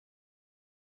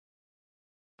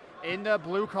In the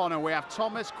blue corner, we have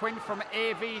Thomas Quinn from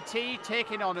AVT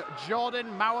taking on Jordan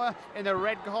Mawer in the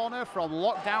red corner from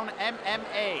Lockdown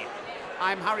MMA.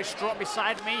 I'm Harry Strutt.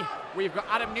 Beside me, we've got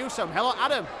Adam Newsom. Hello,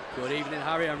 Adam. Good evening,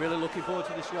 Harry. I'm really looking forward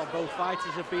to this one. Both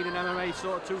fighters have been in MMA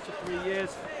sort of 2 to 3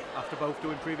 years after both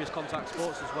doing previous contact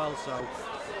sports as well, so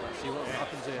let's see what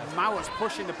happens here. Mawer's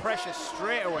pushing the pressure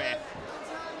straight away.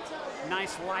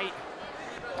 Nice light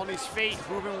on his feet,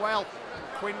 moving well.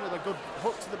 Quinn with a good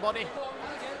hook to the body.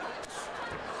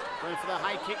 Going for the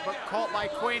high kick, but caught by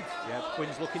Quinn. Yeah,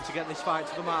 Quinn's looking to get this fight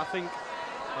to the mat, I think.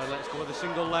 Let's go with a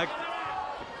single leg.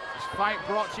 This fight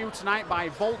brought to you tonight by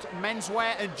Volt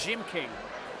Menswear and Gym King.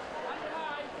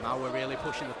 Now we're really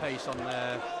pushing the pace on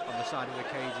the side of the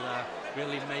cage there,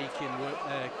 really making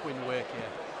Quinn work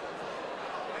here.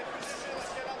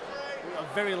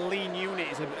 A very lean unit.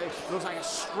 It looks like a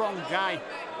strong guy.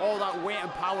 All that weight and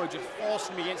power just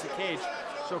forcing him against the cage.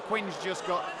 So Quinn's just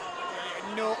got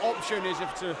no option as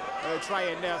if to try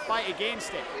and fight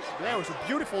against it. There was some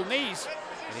beautiful knees.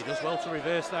 And he does well to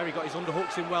reverse there. He got his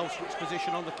underhooks in well, switch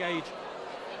position on the cage.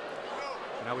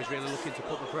 And now he's really looking to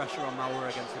put the pressure on Mawer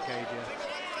against the cage here.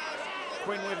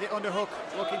 Quinn with the underhook,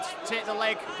 looking to take the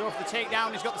leg, go for the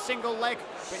takedown. He's got the single leg,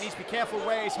 but he needs to be careful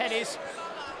where his head is.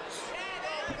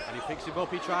 And he picks him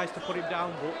up, he tries to put him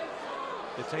down, but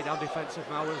the takedown defense of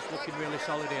Mawer is looking really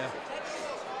solid here.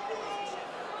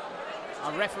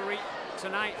 Our referee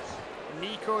tonight,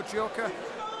 Nico Joker.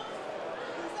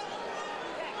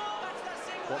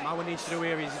 What Mawer needs to do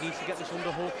here is he needs to get this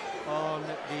underhook on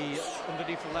the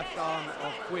underneath the left arm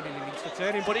of Quinn, and he needs to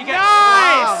turn him, but he gets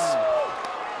nice!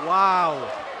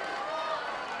 Wow.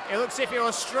 It looks as if he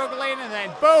was struggling, and then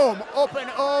boom, up and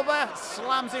over,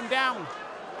 slams him down.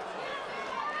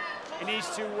 He needs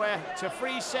to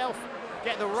free himself,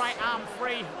 get the right arm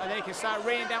free, and then he can start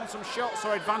raining down some shots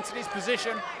or advancing his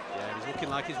position. Yeah, he's looking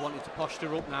like he's wanting to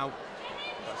posture up now.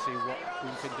 Let's see what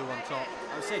Quinn can do on top.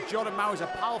 As I said, Jordan Mawer is a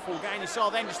powerful guy, and you saw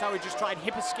then just how he just tried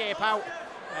hip escape out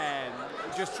and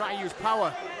just try to use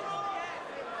power.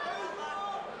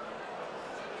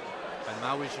 And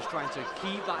Mawer's just trying to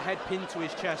keep that head pinned to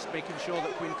his chest, making sure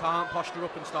that Quinn can't posture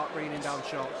up and start raining down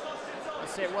shots.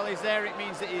 That's it. While he's there, it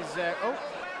means that he's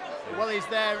while he's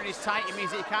there and he's tight, it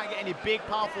means that he can't get any big,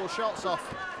 powerful shots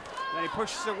off. Then he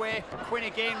pushes away. Quinn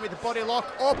again with the body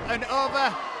lock, up and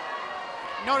over.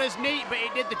 Not as neat, but he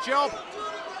did the job.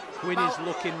 Quinn is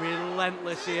looking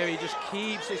relentless here. He just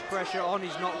keeps his pressure on.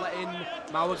 He's not letting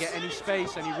Mawer get any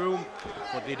space, any room.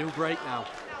 But they do break now.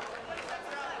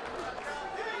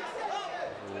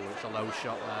 Ooh, it's a low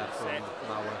shot there from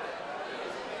Mawer.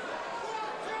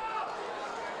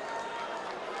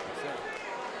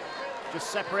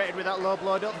 Just separated with that low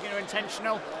blow. I don't think it's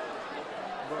intentional.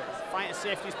 But fighter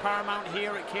safety is paramount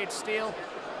here at Cage Steel.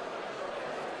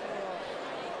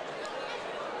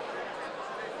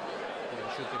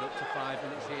 Should get up to 5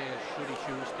 minutes here, should he choose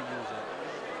to use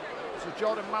it. So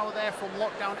Jordan Mawer there from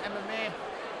Lockdown MMA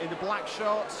in the black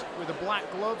shorts with the black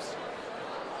gloves,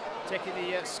 taking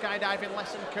the skydiving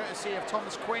lesson courtesy of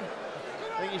Thomas Quinn.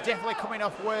 I think he's definitely coming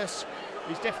off worse.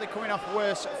 He's definitely coming off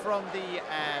worse from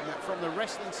the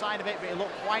wrestling side of it, but he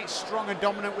looked quite strong and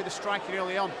dominant with the striking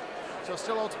early on. So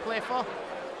still all to play for.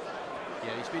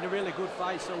 Yeah, it's been a really good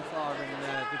fight so far,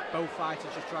 and both fighters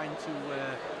just trying to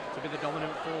be the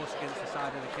dominant force against the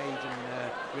side of the cage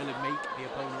and really make the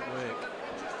opponent work.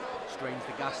 Strains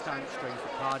the gas tank, strains the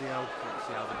cardio. Let's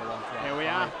see how they go on for that. Here we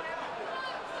are.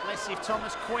 Let's see if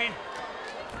Thomas Quinn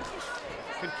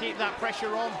can keep that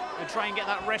pressure on and try and get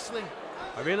that wrestling.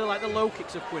 I really like the low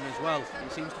kicks of Quinn as well. He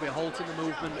seems to be halting the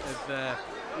movement of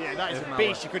yeah, that is a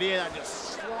beast. You could hear that just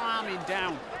slamming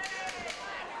down.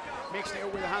 Mixing it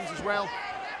up with the hands as well.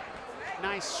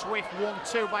 Nice swift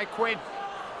 1-2 by Quinn.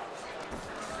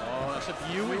 Oh, that's a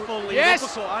beautiful lead.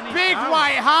 Yes, big down.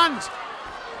 right hand.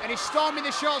 And he's storming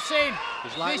the shots in.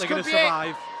 He's likely going to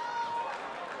survive.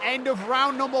 End of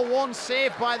round number 1,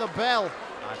 saved by the bell.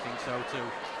 I think so too.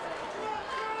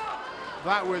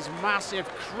 That was massive.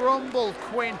 Crumbled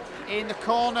Quinn in the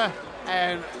corner.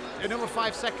 And another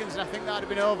 5 seconds, and I think that would have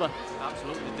been over.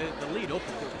 Absolutely. The lead up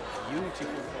was beautiful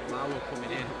from Mawer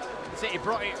coming in. He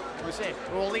brought it,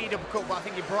 lead uppercut, but I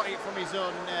think he brought it from his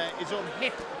own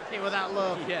hip. It was that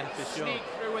low. Yeah, for sure. Sneak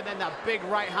through, and then that big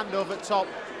right hand over the top.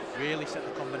 Really set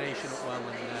the combination up well,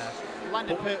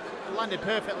 and landed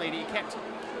perfectly. And he kept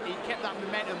that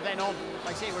momentum then on.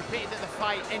 Like I say, repeated that the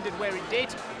fight ended where it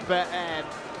did. But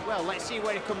well, let's see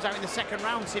where he comes out in the second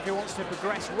round. See if he wants to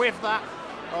progress with that,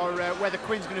 or whether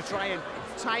Quinn's going to try and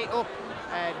tie it up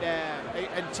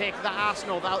and take that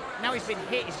arsenal. Now he's been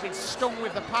hit, he's been stung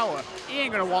with the power. He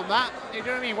ain't going to want that. You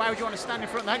know what I mean? Why would you want to stand in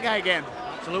front of that guy again?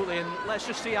 Absolutely, and let's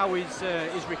just see how his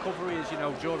recovery is, you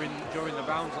know, during the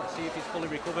rounds. Let's see if he's fully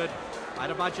recovered.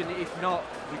 I'd imagine if not,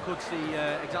 we could see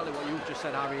exactly what you've just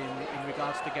said, Harry, in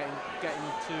regards to getting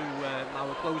to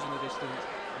Mawer, closing the distance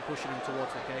and pushing him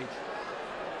towards the cage.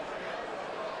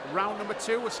 Round number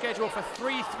 2, we're scheduled for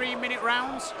 3 3-minute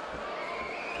rounds.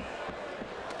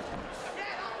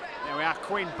 There we are,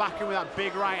 Quinn backing with that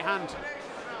big right hand.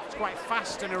 He's quite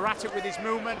fast and erratic with his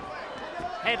movement.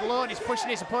 Head low, and he's pushing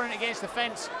his opponent against the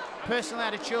fence. Personally,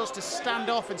 I'd have chose to stand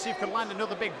off and see if he could land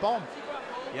another big bomb.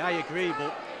 Yeah, I agree,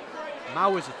 but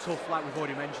Mawer's a tough, like we've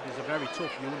already mentioned, he's a very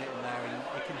tough unit in there, and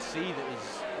you can see that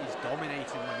he's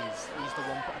dominating when he's the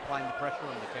one applying the pressure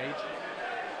on the cage.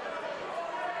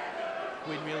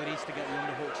 Quinn really needs to get the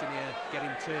underhooks in here, get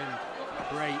him turned,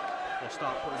 break, or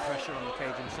start putting pressure on the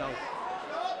cage himself.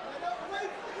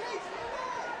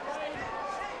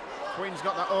 Quinn's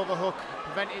got that overhook,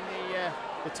 preventing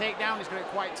the takedown. He's got it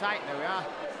quite tight. There we are.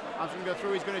 Arm's going to go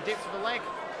through. He's going to dip to the leg.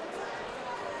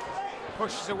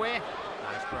 Pushes away.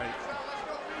 Nice break.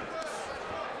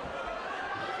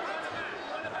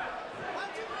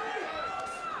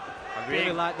 I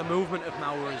really like the movement of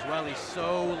Mawer as well. He's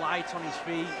so light on his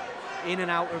feet, in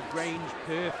and out of range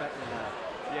perfectly there.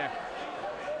 Yeah.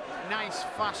 Nice,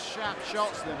 fast, sharp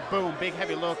shots. Then boom, big,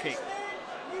 heavy low kick.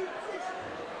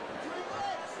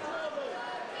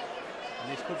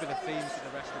 And this could be the theme for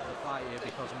the rest of the fight here,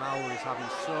 because Mawer is having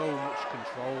so much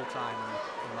control time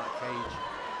in that cage.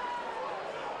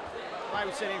 Like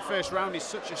we said in first round, he's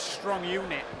such a strong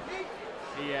unit.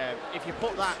 If you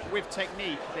put that with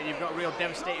technique, then you've got a real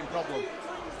devastating problem.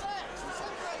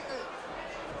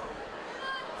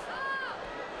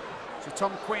 So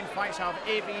Tom Quinn fights out of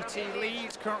AVT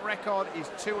Leeds. Current record is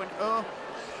 2-0.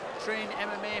 Trained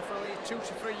MMA for at least 2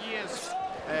 to 3 years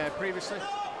previously.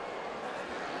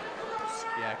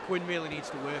 Yeah, Quinn really needs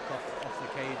to work off the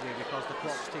cage here, because the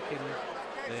clock's ticking.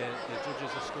 The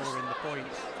judges are scoring the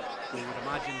points. We would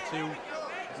imagine to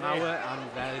Mawer, and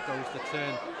there goes the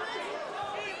turn.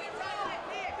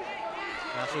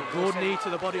 That's a good knee to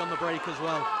the body on the break as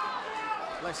well.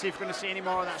 Let's see if we're going to see any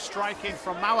more of that striking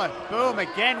from Mawer. Boom,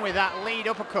 again with that lead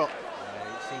uppercut.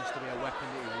 Yeah, it seems to be a weapon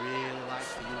that he really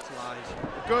likes to utilise.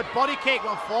 Good body kick,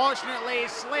 but unfortunately it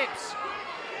slips.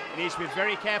 He needs to be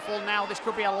very careful now. This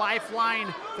could be a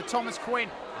lifeline for Thomas Quinn.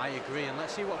 I agree, and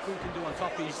let's see what Quinn can do on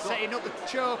top. He's setting up the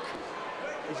choke.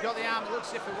 He's got the arm. It looks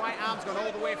as if the right arm's gone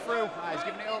all the way through. He's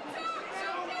giving it up.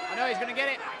 I know he's going to get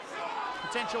it.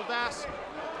 Potential das.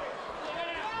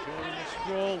 During the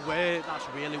sprawl, that's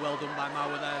really well done by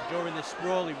Mawer there. During the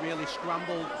sprawl, he really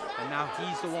scrambled, and now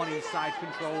he's the one inside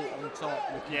control on top,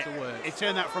 looking to work. He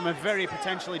turned that from a very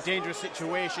potentially dangerous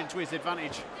situation to his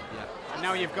advantage. Yeah. And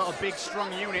now you've got a big,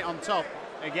 strong unit on top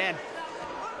again.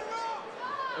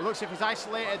 It looks as if he's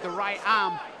isolated the right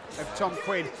arm of Tom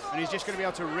Quinn, and he's just going to be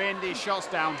able to rain these shots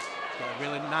down. He's got a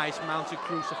really nice mounted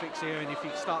crucifix here, and if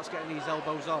he starts getting these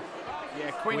elbows off, yeah,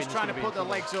 Quinn's trying to put the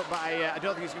legs up, but I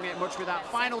don't think he's going to get much with that.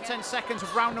 Final 10 seconds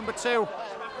of round number 2.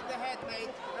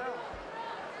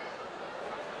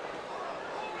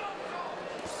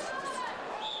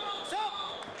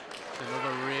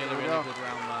 Another really good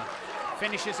round there.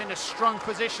 Finishes in a strong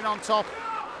position on top,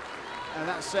 and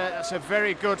that's a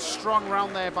very good, strong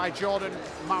round there by Jordan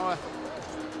Mawer.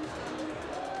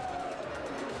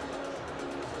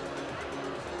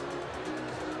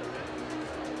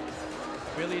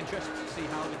 Really interested to see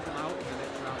how they come out in the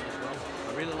next round as well.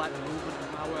 I really like the movement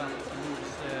of Mawer. He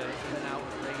moves in and out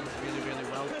of range really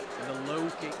well. And the low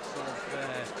kicks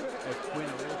of Quinn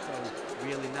are also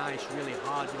really nice, really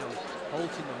hard, you know,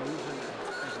 halting the movement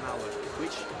of Mawer,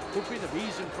 which could be the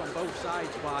reason from both sides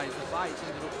why the fight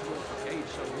ended up towards the cage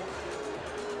so much.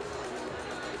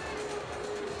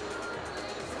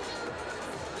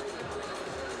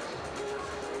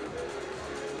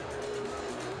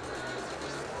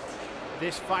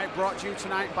 This fight brought to you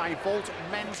tonight by Volt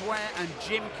Menswear and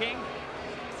Jim King.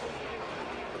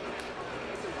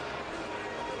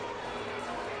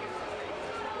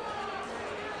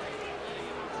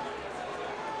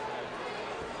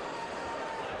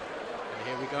 And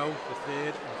here we go, the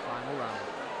third and final round.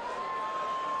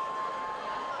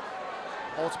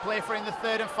 All to play for in the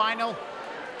third and final.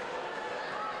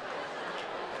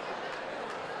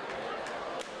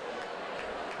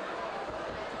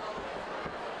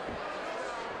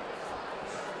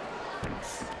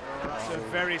 A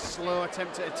very slow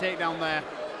attempt at a takedown there.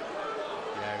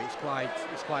 Yeah, it's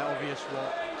quite obvious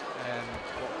where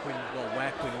Quinn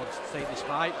wants to take this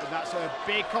fight. And that's a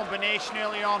big combination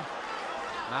early on.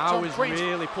 Now he's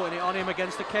really putting it on him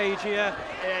against the cage here.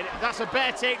 That's a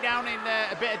better takedown in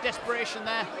a bit of desperation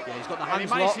there. Yeah, he's got the hands and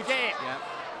he managed locked. to get it. Yeah.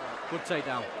 Good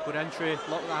takedown, good entry,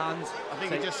 lock the hands. I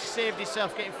think he just saved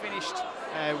himself getting finished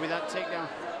with that takedown.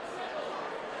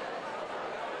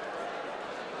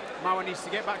 Mawer needs to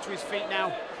get back to his feet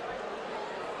now.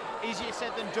 Easier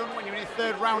said than done when you're in the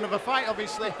third round of a fight,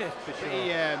 obviously. For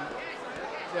sure.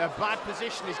 But a bad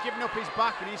position. He's giving up his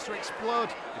back. He needs to explode.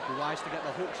 It'd be wise to get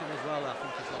the hooks in as well. I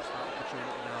think he's lost that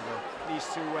opportunity now, though.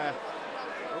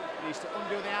 Needs to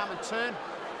undo the arm and turn.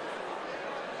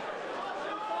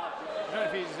 I don't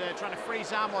know if he's trying to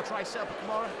freeze arm or try to set up a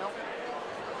Kimura. No.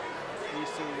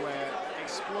 Needs to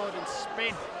explode and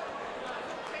spin.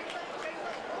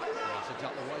 That's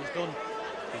exactly what he's done.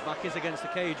 His back is against the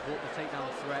cage, but the takedown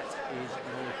threat is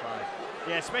nullified.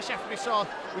 Yeah, especially after we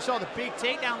saw the big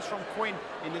takedowns from Quinn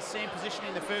in the same position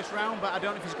in the first round, but I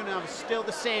don't know if he's going to have still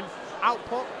the same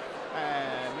output.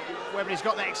 Whether he's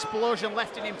got that explosion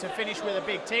left in him to finish with a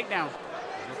big takedown.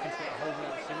 He's looking to get a hold of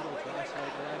that single twice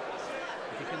right there.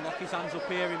 If he can lock his hands up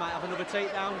here, he might have another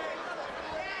takedown.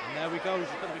 And there we go.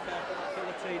 He's got to be careful with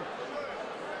that guillotine.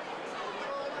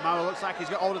 Mawer looks like he's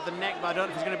got hold of the neck, but I don't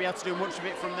know if he's going to be able to do much of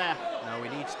it from there. No, he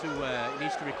needs to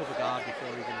recover guard before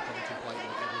he can contemplate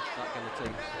that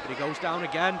guillotine. But he goes down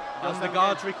again, as the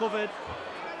guard's recovered.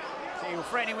 So he was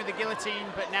threatening with the guillotine,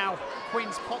 but now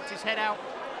Quinn's popped his head out.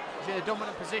 He's in a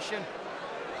dominant position.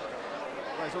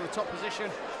 Well, he's on the top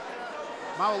position.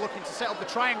 Mawer looking to set up the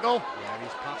triangle. Yeah,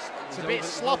 he's passed. It's a bit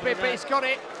sloppy, but he's got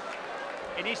it.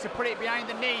 He needs to put it behind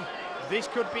the knee. This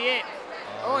could be it.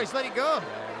 Oh, he's let it go.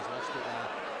 Yeah, he's lost it there.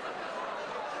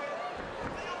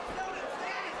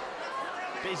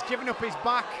 But he's given up his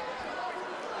back.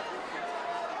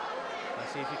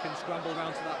 Let's see if he can scramble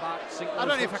around to that back. I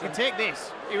don't know if I can take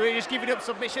this. We're just giving up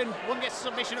submission. One gets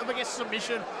submission, other gets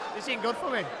submission. This ain't good for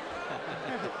me.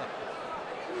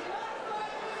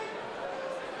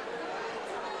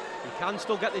 He can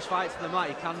still get this fight to the mat.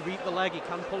 He can reap the leg. He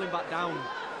can pull him back down.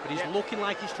 But he's looking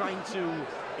like he's trying to...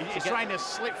 He's trying to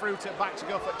slip through to the back to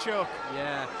go for a choke.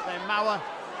 Yeah. Then Mawer,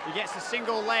 he gets the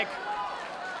single leg.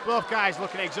 Both guys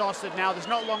looking exhausted now. There's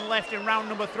not long left in round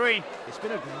number 3. It's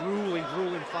been a grueling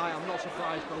fight. I'm not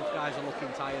surprised both guys are looking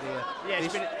tired here. Yeah,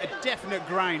 it's been a definite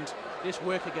grind. This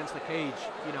work against the cage,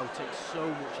 you know, takes so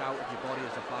much out of your body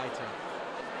as a fighter.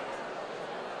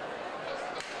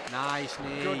 Nice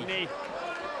knee. Good knee.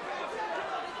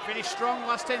 Finish strong,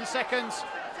 last 10 seconds.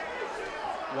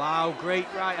 Wow, great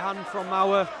right hand from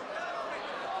Mawer.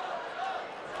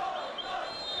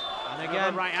 And again.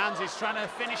 Another right hands, he's trying to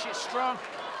finish it strong.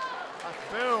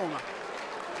 Boom.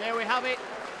 There we have it.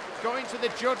 Going to the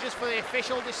judges for the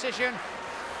official decision.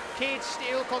 Cage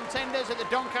Steel Contenders at the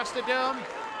Doncaster Dome.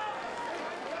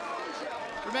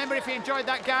 Remember, if you enjoyed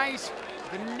that, guys,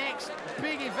 the next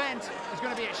big event is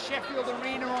going to be at Sheffield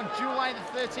Arena on July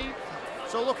the 13th.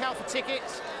 So look out for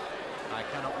tickets. I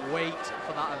cannot wait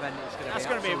for that event. It's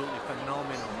going to be absolutely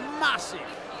phenomenal. Massive.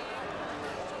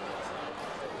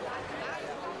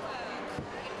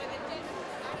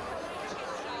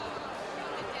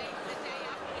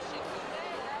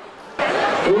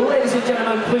 Ladies and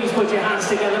gentlemen, please put your hands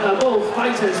together for both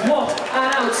fighters. What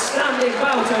an outstanding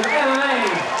bout of MMA!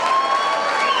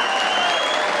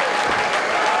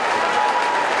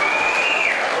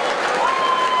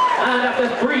 And after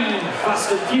 3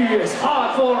 fast and furious,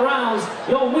 hard-fought rounds,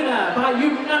 your winner by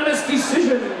unanimous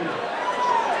decision,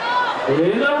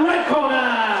 in the red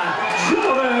corner,